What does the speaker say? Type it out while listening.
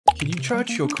Can you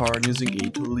charge your car using a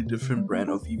totally different brand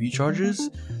of EV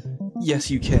chargers? Yes,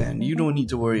 you can. You don't need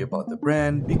to worry about the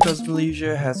brand because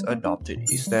Malaysia has adopted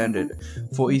a standard.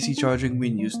 For AC charging, we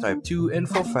use Type 2, and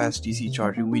for fast DC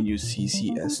charging, we use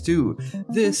CCS2.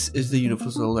 This is the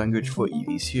universal language for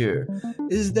EVs here.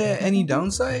 Is there any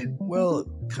downside? Well,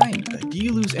 kinda. Do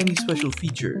you lose any special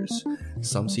features?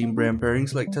 Some same brand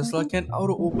pairings like Tesla can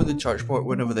auto-open the charge port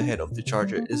whenever the head of the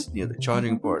charger is near the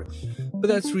charging port, but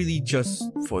that's really just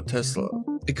for Tesla.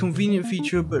 A convenient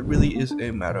feature, but really is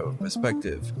a matter of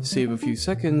perspective. Save a few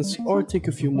seconds or take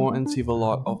a few more and save a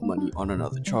lot of money on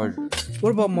another charger.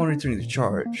 What about monitoring the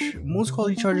charge? Most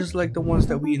quality chargers like the ones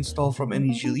that we install from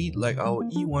Energielite, like our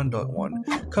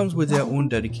E1.1, comes with their own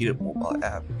dedicated mobile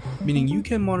app, meaning you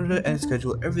can monitor and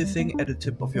schedule everything at the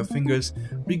tip of your fingers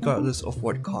regardless of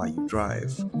what car you drive.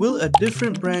 Will a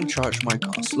different brand charge my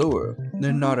car slower?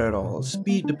 No, not at all.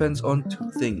 Speed depends on two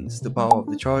things: the power of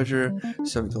the charger,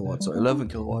 7 kilowatts or 11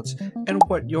 kilowatts, and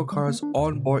what your car's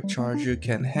onboard charger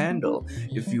can handle.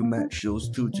 If you match those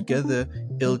two together,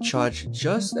 it'll charge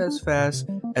just as fast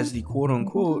as the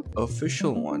quote-unquote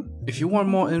official one. If you want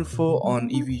more info on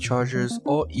EV chargers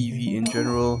or EV in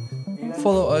general,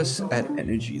 follow us at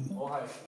Energielite.